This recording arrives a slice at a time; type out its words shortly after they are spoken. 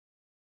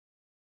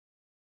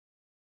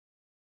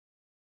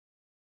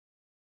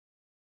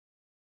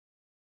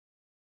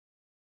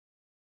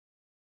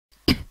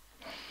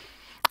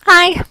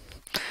Hi,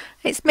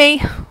 it's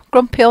me,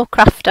 Grumpy Old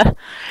Crafter,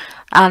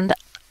 and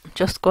I'm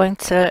just going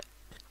to,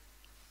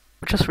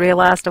 just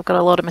realised I've got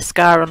a lot of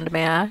mascara under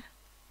my eye.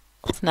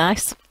 That's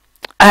nice.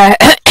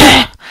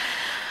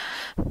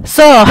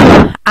 So,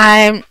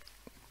 I'm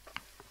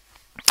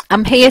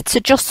here to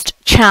just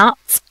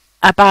chat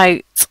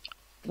about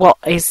what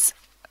is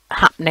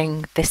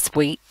happening this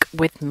week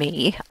with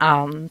me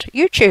and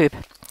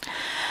YouTube.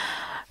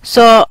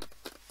 So,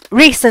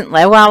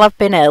 recently, while I've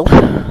been ill,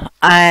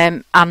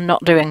 I'm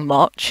not doing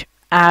much.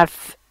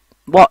 I've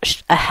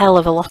watched a hell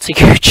of a lot of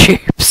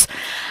YouTubes,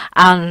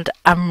 and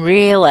I'm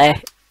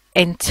really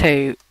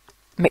into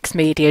mixed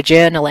media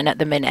journaling at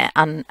the minute,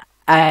 and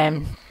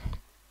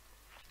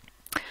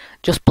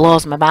just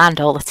blows my mind,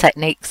 all the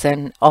techniques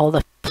and all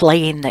the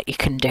playing that you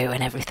can do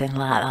and everything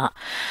like that.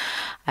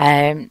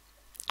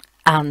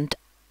 And I'm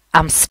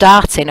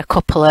starting a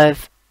couple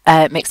of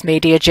mixed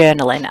media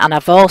journaling, and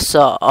I've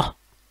also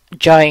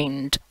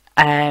joined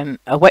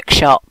a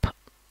workshop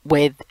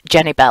with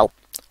Jenny Bell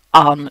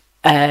on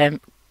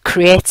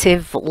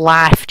creative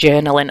life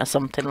journaling or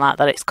something like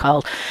that it's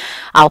called.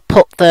 I'll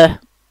put the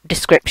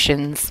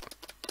descriptions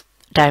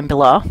down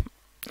below.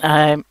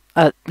 Not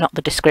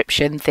the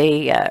description,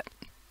 the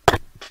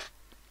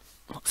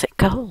what's it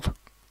called?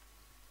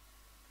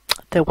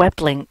 The web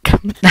link.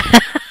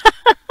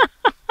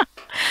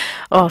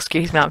 Oh,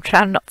 excuse me, I'm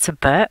trying not to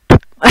burp.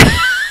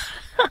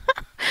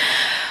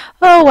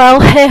 Oh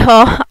well, hey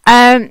ho.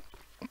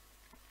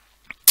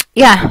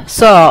 Yeah,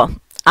 so,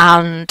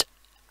 and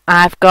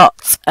I've got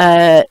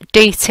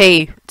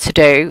DT to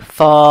do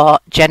for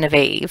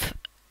Genevieve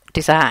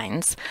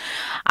Designs,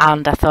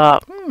 and I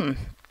thought,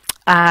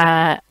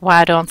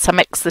 why don't I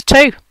mix the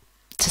two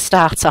to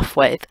start off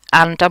with?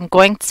 And I'm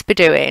going to be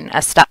doing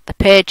a Stack the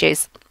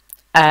Pages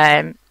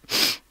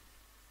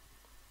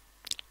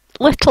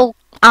little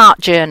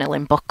art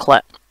journaling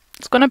booklet.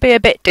 It's going to be a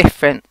bit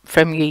different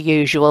from your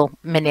usual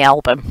mini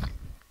album.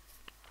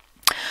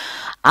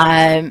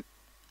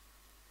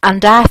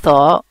 And I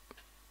thought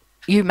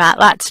you might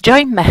like to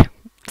join me,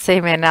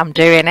 seeing I'm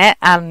doing it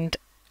and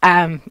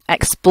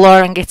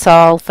exploring it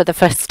all for the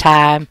first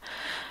time.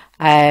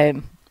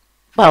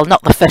 Well,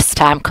 not the first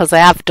time, because I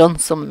have done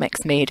some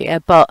mixed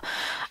media, but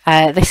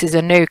this is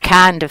a new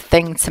kind of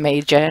thing to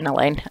me,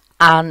 journaling.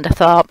 And I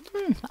thought,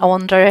 I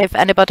wonder if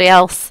anybody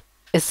else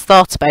has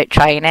thought about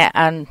trying it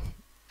and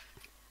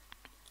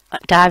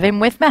dive in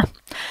with me.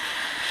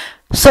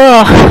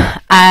 So,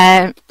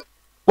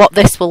 what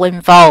this will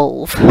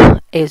involve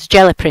is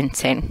jelly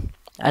printing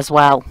as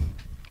well.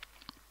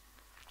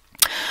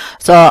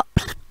 So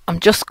I'm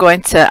just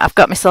going to, I've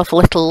got myself a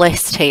little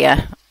list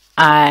here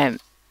that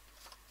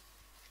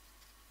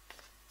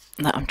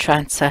I'm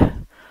trying to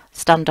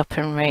stand up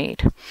and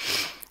read,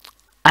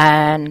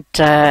 and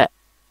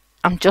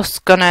I'm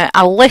just gonna,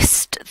 I'll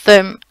list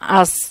them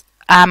as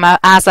I'm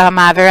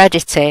either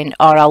editing,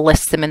 or I'll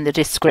list them in the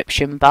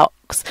description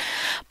box.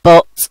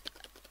 But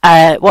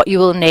what you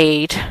will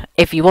need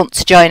if you want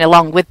to join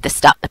along with the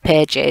Stack the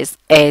Pages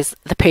is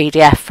the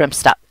PDF from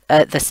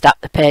the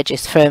Stack the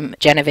Pages from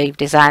Genevieve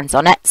Designs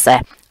on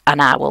Etsy,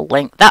 and I will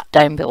link that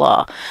down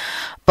below.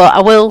 But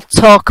I will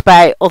talk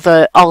about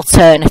other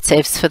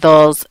alternatives for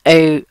those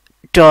who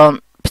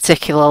don't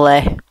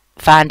particularly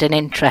find an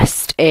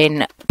interest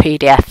in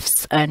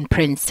PDFs and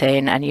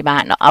printing, and you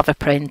might not have a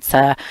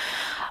printer,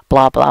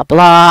 blah blah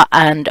blah.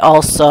 And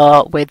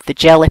also with the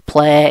jelly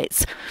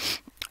plates,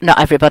 not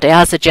everybody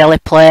has a jelly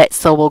plate,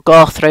 so we'll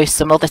go through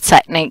some other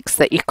techniques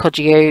that you could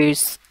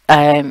use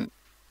to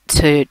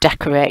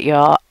decorate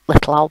your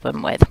little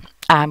album with.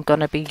 I'm going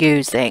to be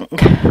using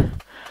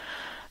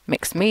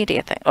mixed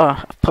media thing.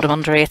 Oh, I've put them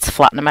under here to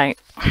flatten them out.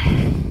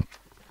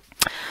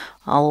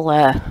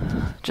 I'll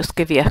just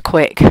give you a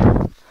quick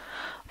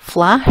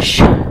flash,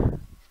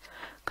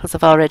 because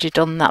I've already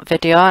done that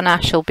video, and I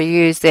shall be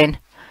using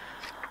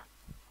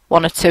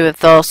one or two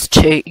of those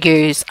to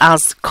use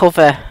as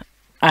covers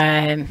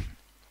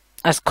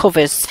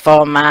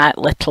for my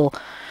little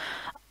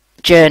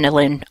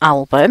journaling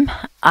album,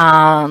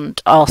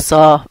 and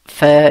also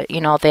for, you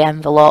know, the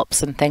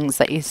envelopes and things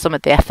that you, some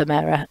of the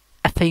ephemera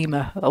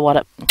or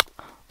what,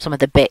 some of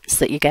the bits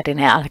that you get in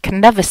it. I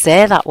can never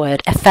say that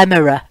word,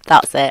 ephemera,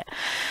 that's it.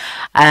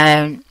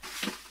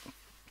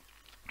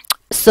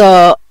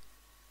 So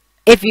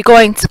if you're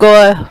going to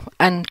go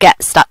and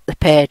get Stack the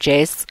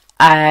Pages,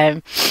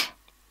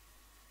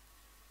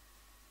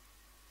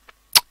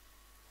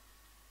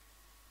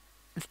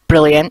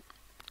 brilliant,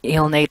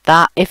 you'll need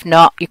that. If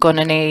not, you're going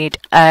to need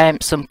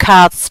some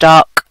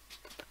cardstock,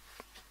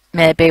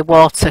 maybe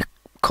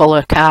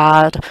watercolour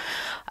card,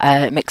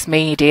 mixed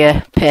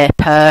media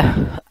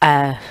paper,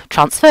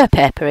 transfer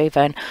paper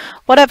even,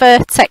 whatever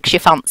takes your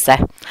fancy,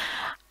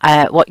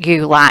 what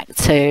you like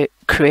to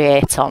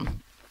create on.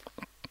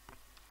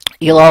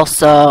 You'll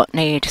also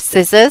need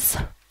scissors,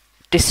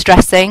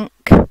 distress ink,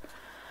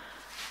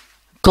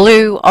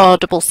 glue or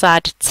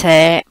double-sided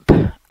tape,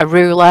 a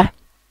ruler,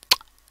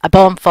 a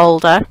bone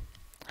folder,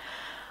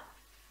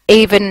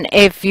 even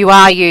if you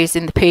are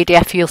using the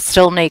PDF, you'll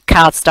still need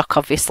cardstock,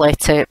 obviously,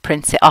 to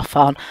print it off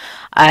on.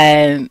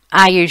 I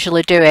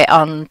usually do it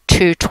on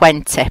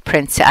 220,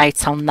 print it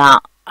out on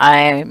that.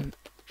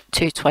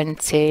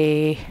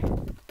 220.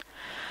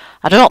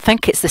 I don't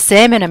think it's the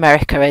same in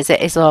America as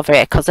it is over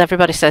here, because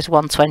everybody says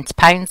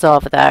 £120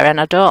 over there,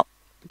 and I don't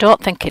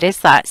think it is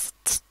that.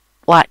 It's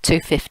like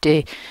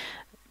 250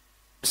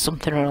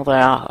 something or other.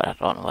 I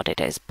don't know what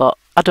it is, but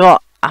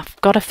I've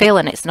got a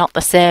feeling it's not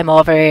the same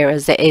over here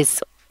as it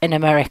is in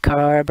America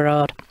or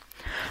abroad.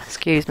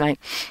 Excuse me.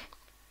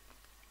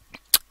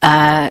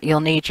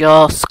 You'll need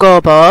your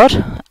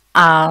scoreboard,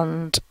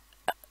 and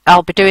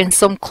I'll be doing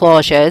some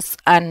closures,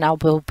 and I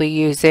will be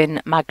using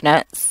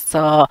magnets,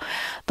 so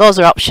those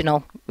are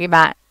optional. You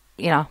might,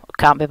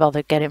 can't be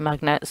bothered getting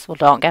magnets, well,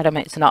 don't get them,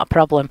 it's not a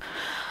problem.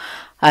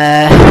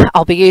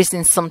 I'll be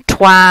using some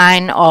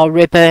twine or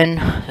ribbon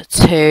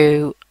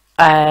to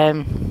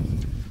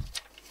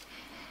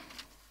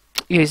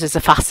use as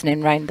a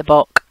fastening around the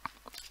book,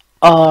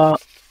 or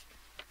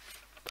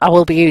I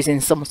will be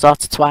using some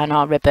sort of twine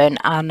or ribbon,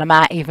 and I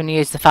might even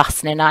use the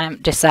fastening. I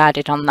haven't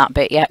decided on that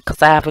bit yet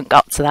because I haven't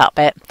got to that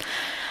bit.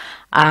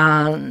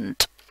 And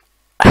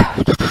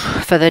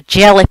for the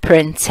jelly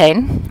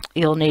printing,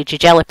 you'll need your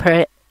jelly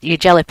plate,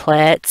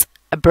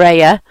 a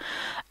brayer,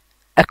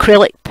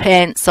 acrylic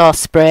paints or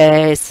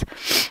sprays,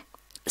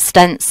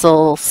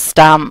 stencils,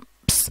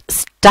 stamps,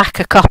 stack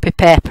of copy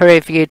paper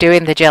if you're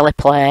doing the jelly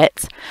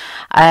plate.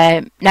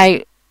 Now,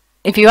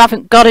 if you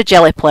haven't got a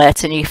jelly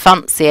plate and you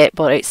fancy it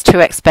but it's too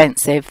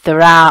expensive,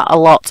 there are a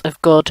lot of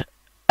good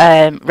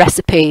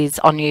recipes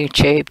on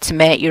YouTube to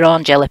make your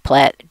own jelly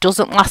plate. It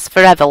doesn't last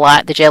forever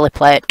like the jelly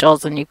plate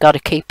does, and you've got to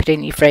keep it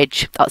in your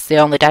fridge. That's the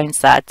only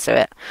downside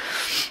to it.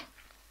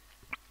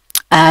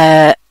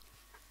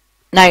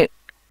 Now,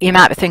 you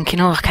might be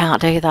thinking, oh, I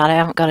can't do that, I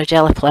haven't got a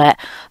jelly plate.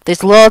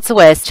 There's loads of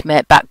ways to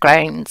make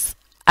backgrounds,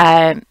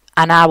 and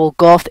I will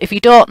go, if you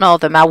don't know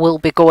them, I will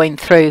be going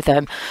through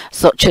them,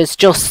 such as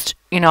just,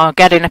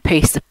 getting a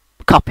piece of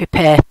copy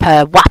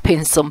paper,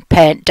 whapping some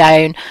paint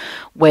down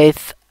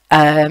with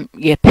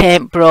your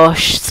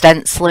paintbrush,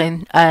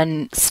 stenciling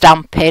and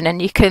stamping,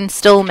 and you can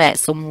still make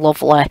some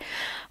lovely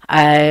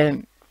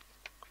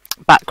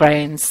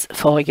backgrounds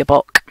for your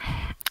book.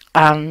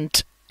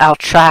 And I'll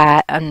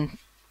try and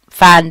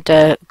find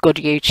a good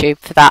YouTube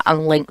for that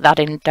and link that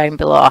in down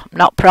below. I'm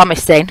not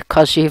promising,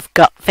 because you've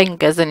got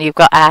fingers and you've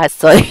got eyes,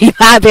 so you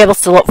might be able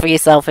to look for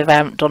yourself if I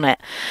haven't done it.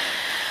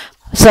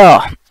 So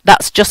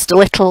that's just a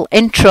little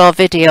intro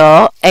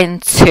video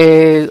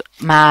into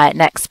my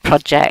next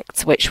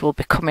project, which will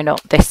be coming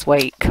up this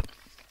week.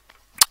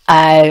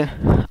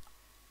 I'll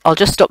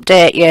just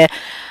update you.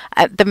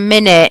 At the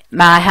minute,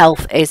 my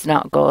health is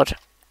not good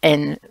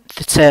in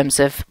the terms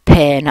of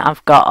pain.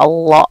 I've got a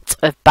lot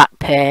of back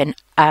pain.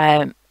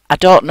 I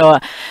don't know,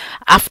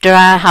 after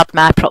I had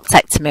my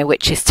proctectomy,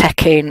 which is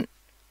taking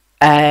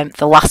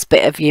the last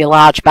bit of your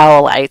large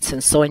bowel out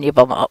and sewing your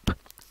bum up,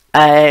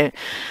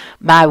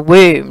 my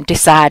womb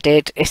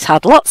decided it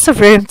had lots of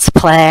room to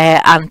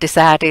play and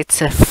decided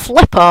to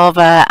flip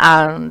over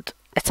and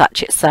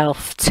attach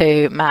itself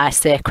to my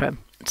sacrum.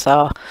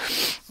 So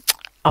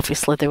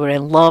obviously they were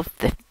in love,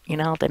 they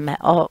met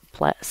up,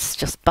 let's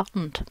just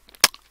bond.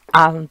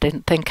 And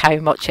didn't think how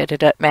much it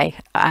did at me.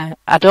 I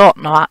don't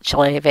know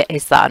actually if it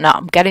is that or not.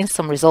 I'm getting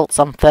some results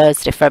on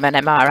Thursday from an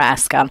MRI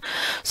scan,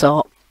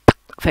 so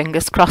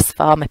fingers crossed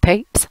for me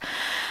peeps.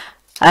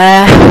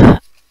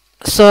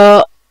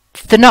 So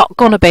they're not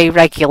going to be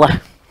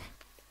regular,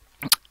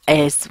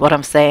 is what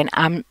I'm saying.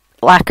 I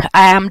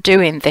am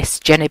doing this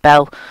Jenny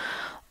Bell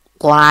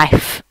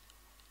life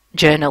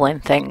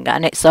journaling thing,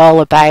 and it's all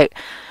about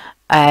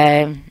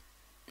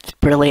it's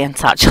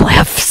brilliant actually.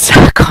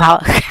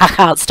 I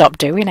can't stop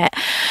doing it.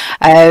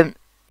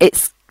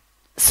 It's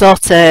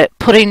sort of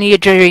putting your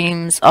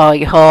dreams or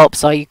your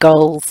hopes or your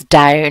goals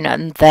down,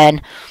 and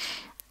then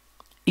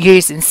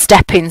using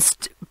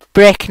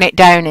breaking it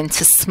down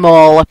into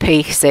smaller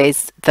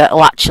pieces that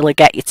will actually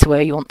get you to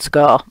where you want to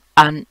go.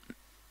 And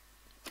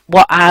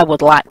what I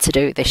would like to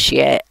do this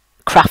year,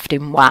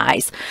 crafting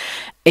wise,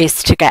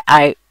 is to get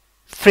out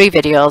 3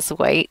 videos a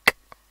week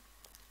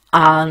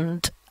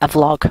and a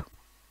vlog.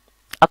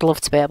 I'd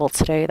love to be able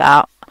to do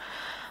that.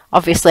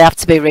 Obviously I have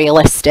to be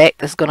realistic.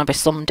 There's going to be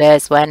some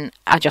days when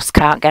I just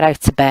can't get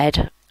out of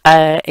bed.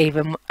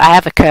 Even I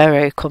have a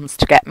carer who comes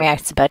to get me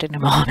out of bed in the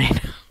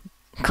morning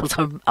because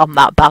I'm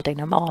that bad in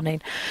the morning,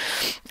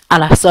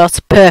 and I sort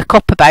of perk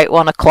up about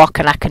 1 o'clock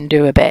and I can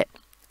do a bit.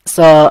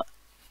 So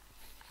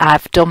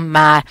I've done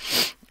my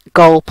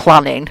goal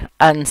planning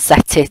and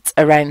set it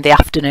around the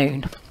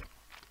afternoon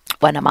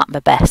when I'm at my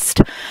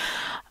best.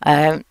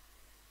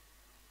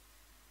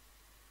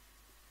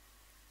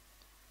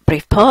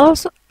 Brief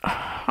pause,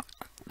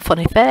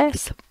 funny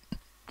face,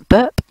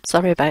 burp,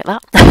 sorry about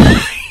that.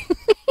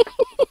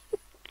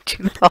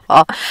 Do you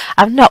know,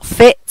 I'm not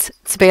fit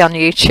to be on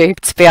YouTube,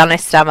 to be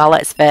honest, Emma,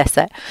 let's face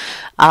it.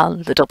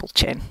 And the double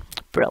chin,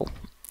 brill.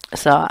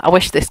 So I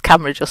wish this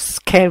camera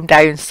just came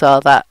down so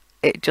that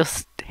it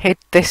just hid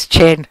this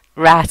chin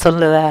right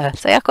under there.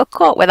 See, I could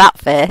cope with that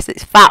face.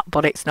 It's fat,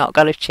 but it's not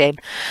got a chin.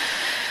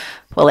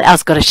 Well, it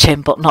has got a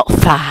chin, but not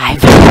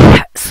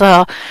 5.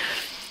 So,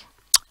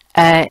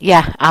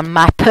 yeah, and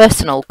my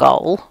personal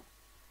goal,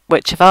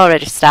 which I've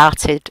already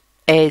started,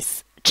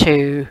 is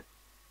to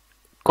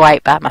go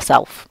out by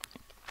myself.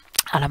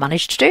 And I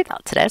managed to do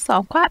that today, so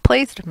I'm quite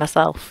pleased with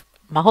myself.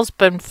 My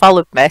husband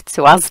followed me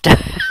to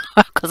Asda,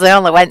 because I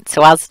only went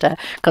to Asda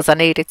because I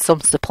needed some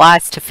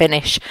supplies to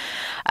finish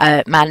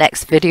my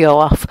next video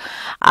off,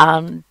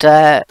 and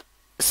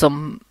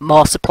some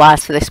more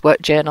supplies for this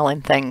work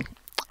journaling thing.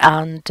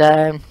 And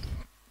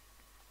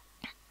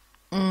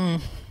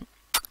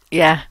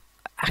yeah,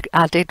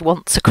 I did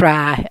want to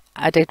cry.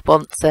 I did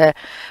want to.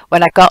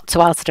 When I got to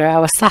Asda, I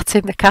was sat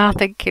in the car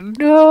thinking,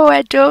 no,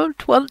 I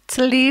don't want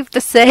to leave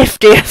the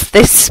safety of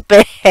this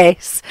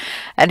space.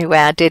 Anyway,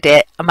 I did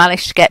it. I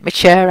managed to get my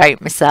chair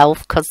out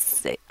myself,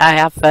 because I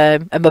have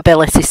a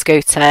mobility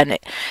scooter, and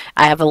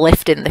I have a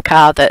lift in the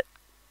car that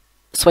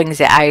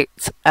swings it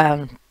out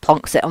and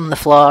plonks it on the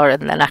floor,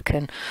 and then I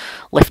can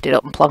lift it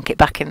up and plonk it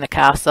back in the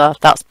car. So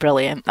that's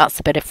brilliant. That's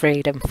a bit of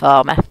freedom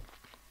for me.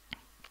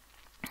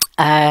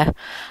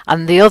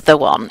 And the other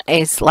one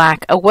is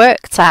like a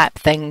work type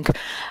thing.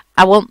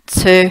 I want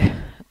to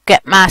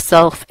get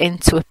myself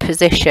into a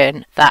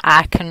position that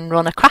I can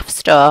run a craft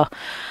store,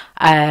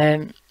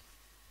 an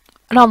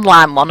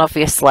online one,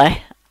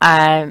 obviously.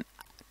 I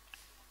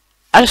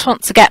just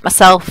want to get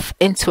myself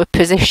into a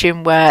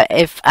position where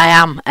if I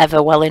am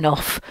ever well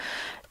enough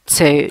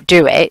to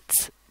do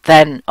it,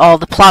 then all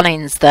the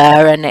planning's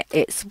there, and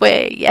it's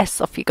where,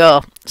 yes, off you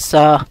go.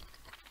 So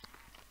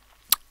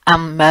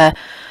I'm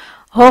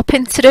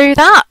hoping to do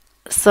that.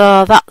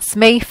 So that's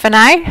me for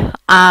now,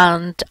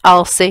 and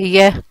I'll see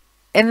you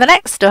in the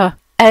next door.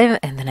 In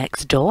the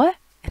next door?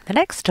 In the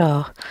next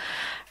door.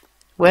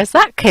 Where's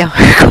that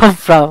come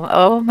from?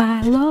 Oh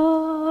my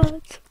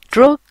lord.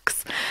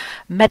 Drugs.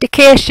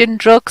 Medication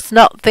drugs,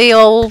 not the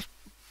old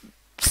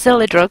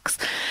silly drugs.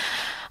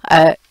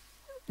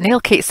 Neil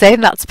keeps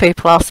saying that to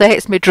people. I'll say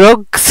it's my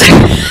drugs.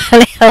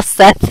 Neil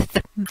said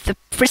the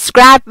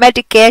prescribed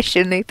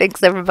medication. He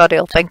thinks everybody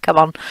will think I'm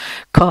on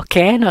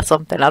cocaine or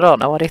something. I don't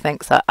know what he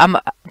thinks.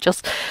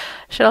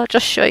 Should I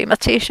just show you my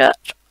t-shirt?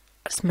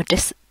 It's my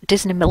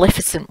Disney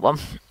Maleficent one.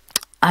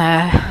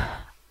 And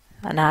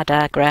I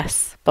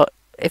digress. But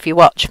if you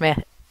watch me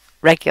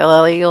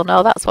regularly, you'll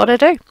know that's what I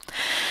do.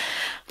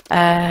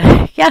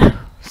 Yeah,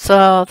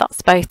 so that's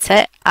about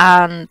it.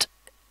 And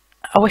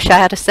I wish I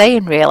had a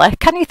saying, really.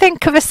 Can you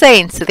think of a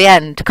saying to the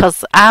end?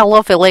 Because I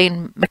love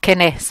Elaine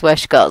McInnes, where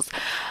she goes,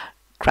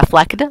 craft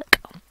like a duck.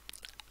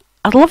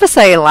 I'd love a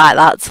saying like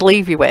that to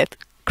leave you with.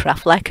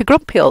 Craft like a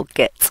grumpy old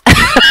git.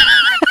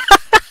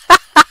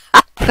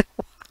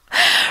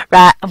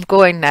 Right, I'm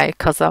going now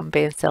because I'm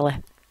being silly.